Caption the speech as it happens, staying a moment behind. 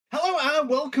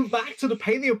welcome back to the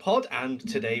Paleopod, and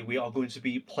today we are going to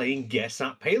be playing Guess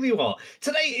That Paleoart.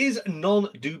 Today is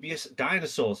non-dubious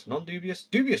dinosaurs. Non-dubious?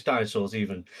 Dubious dinosaurs,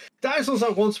 even. Dinosaurs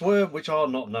that once were, which are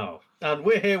not now. And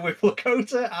we're here with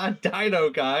Lakota and Dino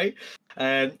Guy,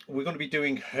 and we're going to be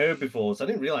doing herbivores. I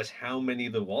didn't realize how many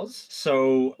there was.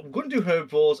 So I'm going to do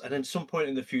herbivores, and then some point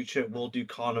in the future, we'll do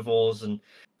carnivores and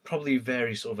probably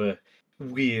various other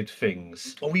weird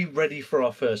things. Are we ready for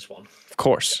our first one? Of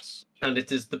course. Yes. And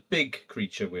it is the big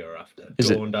creature we are after.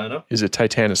 Is Go on, Dino. Is it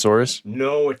Titanosaurus?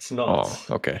 No, it's not.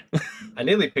 Oh, okay. I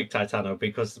nearly picked Titano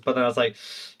but then I was like,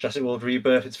 Jurassic World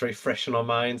Rebirth, it's very fresh in our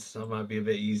minds, so it might be a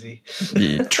bit easy.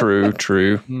 Yeah, true.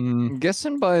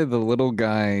 Guessing by the little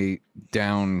guy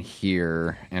down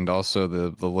here and also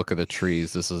the look of the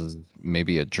trees, this is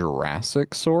maybe a Jurassic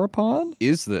sauropod?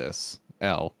 Is this,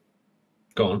 L,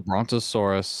 Go on.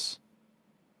 Brontosaurus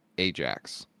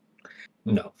Ajax?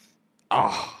 No.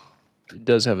 Oh. It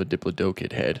does have a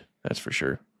diplodocid head, that's for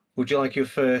sure. Would you like your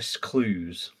first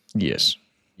clues? Yes.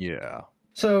 Yeah.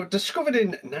 So, discovered in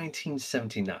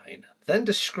 1979, then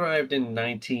described in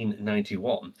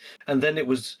 1991, and then it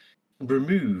was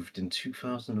removed in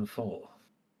 2004.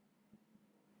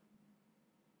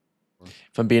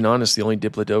 If I'm being honest, the only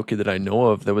diplodocid that I know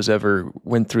of that was ever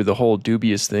went through the whole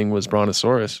dubious thing was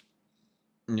Brontosaurus.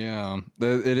 Yeah,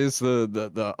 it is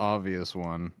the obvious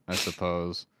one, I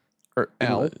suppose. Or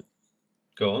L.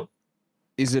 Go on.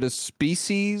 Is it a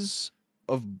species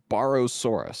of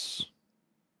Barosaurus?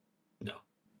 No.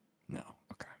 No.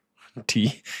 Okay.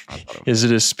 T. I thought it Is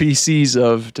it a species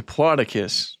of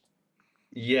Diplodocus?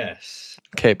 Yes.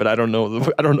 Okay, but I don't know.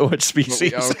 I don't know which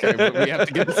species. okay, but we have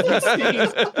to get the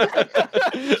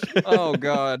species. Oh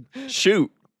God!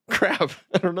 Shoot! Crap!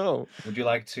 I don't know. Would you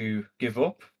like to give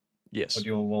up? Yes. Or do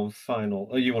you want one final?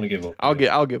 Oh, you want to give up? I'll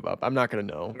give up. I'm not gonna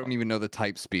know. I don't even know the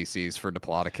type species for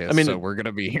Diplodocus. I mean, so we're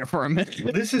gonna be here for a minute.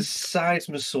 This is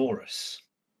Seismosaurus.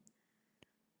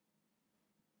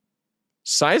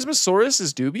 Seismosaurus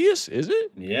is dubious, is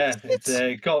it? Yeah,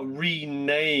 it got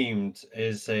renamed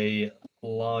as a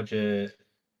larger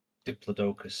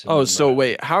Diplodocus. Oh, so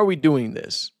wait, how are we doing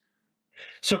this?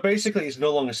 So basically, it's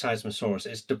no longer Seismosaurus.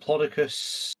 It's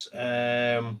Diplodocus.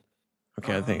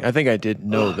 Okay, I think I did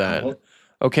know that. What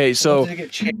Okay, so did it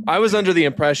get changed? I was under the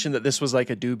impression that this was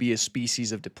like a dubious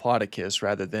species of Diplodocus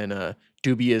rather than a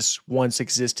dubious once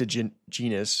existed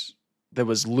genus that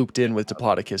was looped in with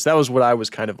Diplodocus. That was what I was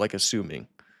kind of like assuming.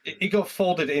 It got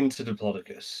folded into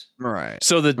Diplodocus. Right.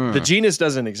 So the genus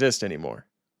doesn't exist anymore.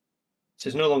 So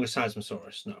it's no longer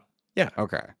Seismosaurus. No.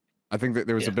 Okay. I think that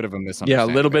there was a bit of a misunderstanding. Yeah,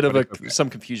 a little bit of but it's some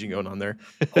confusion going on there.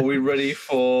 Are we ready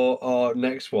for our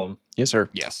next one? Yes, sir.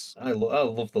 Yes. I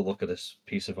love the look of this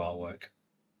piece of artwork.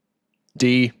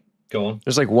 D. Go on.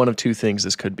 There's like one of two things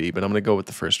this could be, but I'm going to go with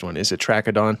the first one. Is it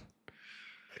Trachodon?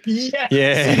 Yes,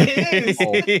 Yeah.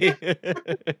 it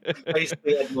is.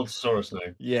 Basically, Edmontosaurus now.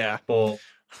 Yeah. But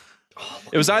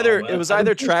It was either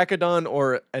Trachodon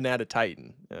or an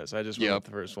Adatitan. Yeah, so I just went with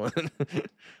the first one.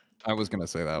 I was gonna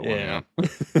say that Yeah. one.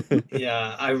 Yeah.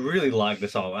 Yeah, I really like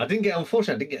this artwork.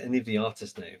 Unfortunately, I didn't get any of the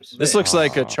artist names. This looks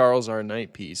like a Charles R.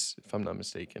 Knight piece, if I'm not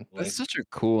mistaken. That's such a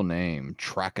cool name,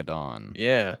 Trachodon.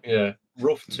 Yeah. Yeah,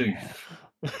 rough tooth.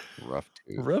 Rough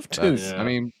tooth. Rough tooth. Yeah. I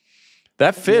mean,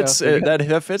 that fits. Yeah,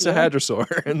 That fits a hadrosaur.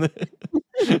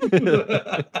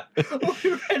 Are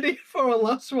we ready for our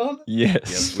last one? Yes.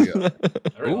 Yes, we are.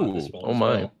 I really like this one Oh as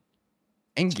my. well.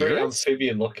 It's very Anguirus?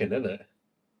 amphibian looking, isn't it?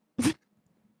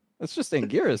 That's just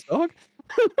Anguirus, dog.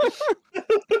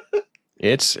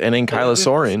 It's an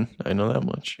ankylosaurian. I know that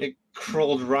much. It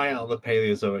crawled right out of the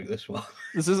Paleozoic, this one.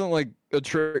 This isn't like a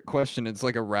trick question. It's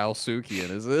like a Ralsukian,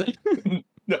 is it?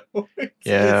 No, it's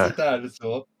Yeah. a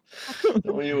dinosaur.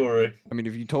 Don't you worry. I mean,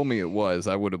 if you told me it was,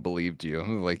 I would have believed you.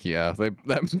 Like, yeah,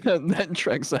 that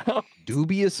checks out.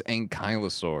 Dubious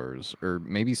ankylosaurs, or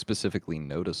maybe specifically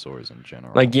nodosaurs in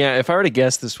general. Like, yeah, if I were to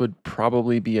guess, this would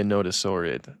probably be a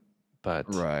nodosaurid. But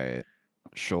Right.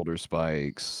 Shoulder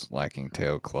spikes, lacking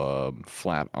tail club,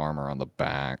 flat armor on the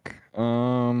back.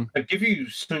 I'll give you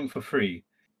something for free.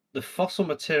 The fossil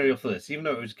material for this, even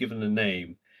though it was given a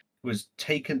name, was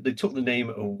taken. They took the name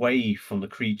away from the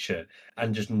creature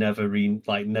and just never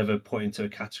put into a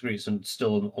category. It's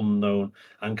still an unknown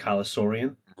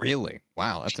ankylosaurian. Really?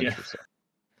 Wow, that's Yeah. interesting.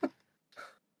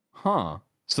 Huh.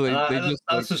 So they just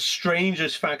that's the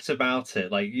strangest fact about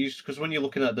it. Like, because when you're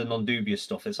looking at the non-dubious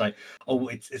stuff, it's like, oh,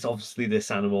 it's obviously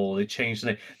this animal. They changed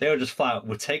the name. They were just flat.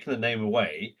 We're taking the name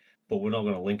away, but we're not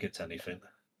going to link it to anything.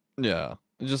 yeah,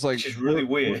 just like Which is really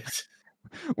weird.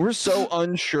 We're so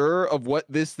unsure of what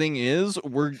this thing is.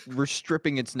 We're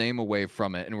stripping its name away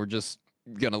from it, and we're just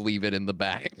gonna leave it in the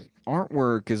bag.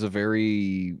 Artwork is a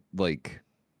very like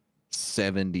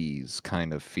 70s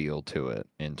kind of feel to it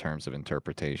in terms of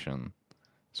interpretation.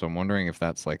 So I'm wondering if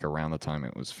that's like around the time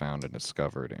it was found and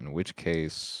discovered, in which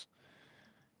case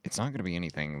it's not going to be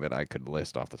anything that I could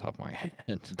list off the top of my head.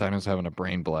 Dino's having a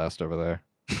brain blast over there.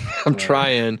 I'm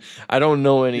trying. I don't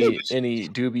know any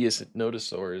dubious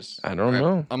notosaurs. I don't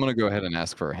know. I'm going to go ahead and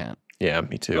ask for a hint. Yeah,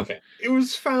 me too. Okay. It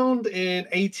was found in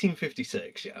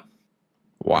 1856, yeah.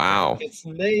 Wow. Its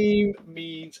name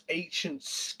means ancient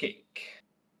skink.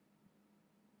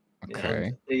 Okay.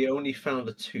 And they only found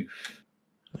a tooth.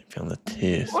 I found the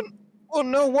tooth. Well,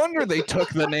 no wonder they took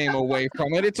the name away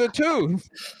from it. It's a tooth.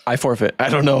 I forfeit. I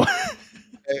don't know.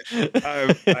 I don't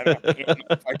know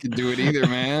if I can do it either,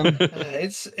 man.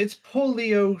 It's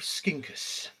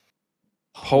Polioskinkus.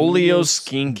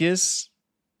 Polioskinkus?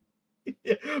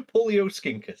 Yeah,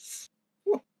 Polioskinkus.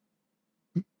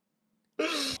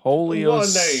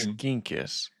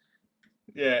 Polioskinkus.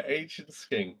 Yeah, ancient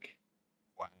skink.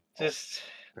 Wow. Just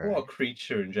what a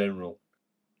creature in general.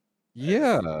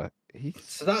 Yeah.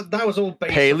 So that was all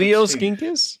based.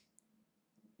 Paleoskinkus?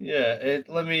 Yeah,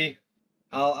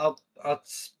 I'll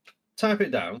type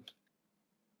it down.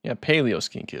 Yeah,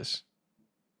 Paleoskinkus.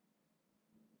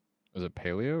 Was it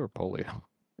paleo or polio?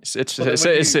 It says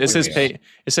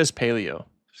paleo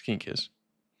skinkus.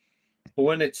 But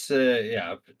when it's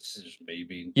just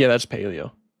maybe Yeah, that's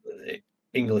paleo.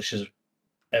 English is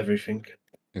everything.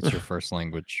 It's your first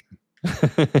language.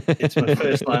 It's my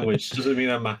first language. Doesn't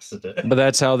mean I mastered it. But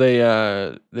that's how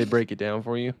they break it down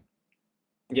for you.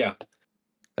 Yeah,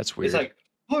 That's weird. it's like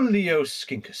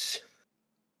Polioskinkus.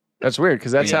 That's weird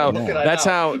because that's how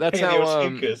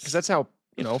Paleoskinkus. because that's how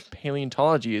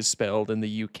paleontology is spelled in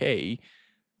the UK.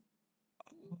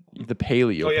 The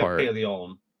paleo part,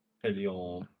 Paleon.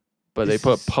 but they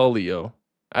put polio.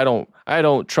 I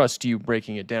don't trust you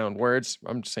breaking it down words.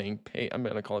 I'm just saying I'm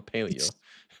gonna call it paleo.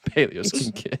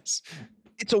 Paleoskinkus.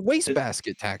 It's a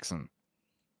wastebasket taxon.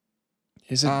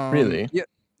 Is it really? Yeah.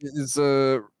 It's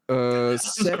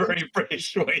That's a very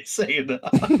British way of saying that.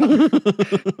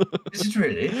 Is it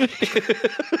really?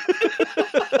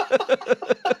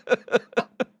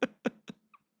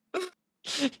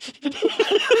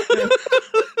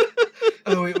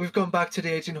 Oh, we've gone back to the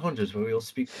 1800s where we all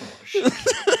speak Polish.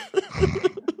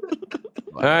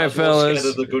 All right,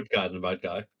 fellas. The good guy and the bad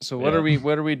guy. So what are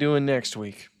we doing next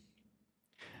week?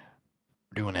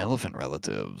 We're doing elephant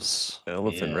relatives.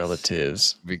 Elephant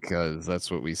relatives. Because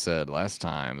that's what we said last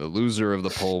time. The loser of the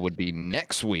poll would be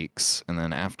next week's. And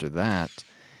then after that,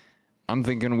 I'm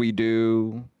thinking we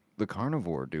do the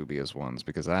carnivore dubious ones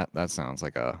because that sounds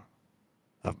like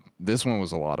this one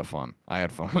was a lot of fun. I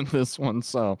had fun with this one,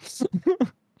 so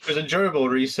it was enjoyable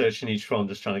researching each one,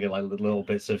 just trying to get like little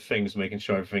bits of things, making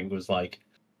sure everything was like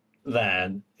there.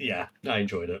 And yeah, I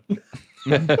enjoyed it.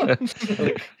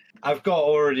 Like, I've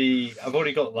already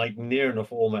got like near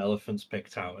enough all my elephants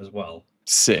picked out as well.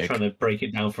 Sick. Trying to break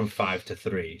it down from 5 to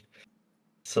 3.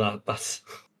 So that's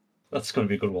going to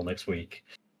be a good one next week.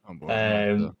 Oh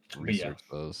boy, research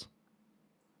those.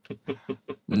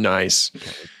 Nice.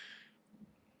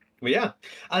 But yeah,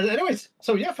 and anyways,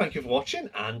 so yeah, thank you for watching,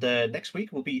 and next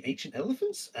week will be ancient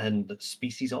elephants and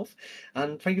species of,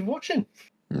 and thank you for watching.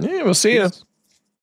 Yeah, we'll see you.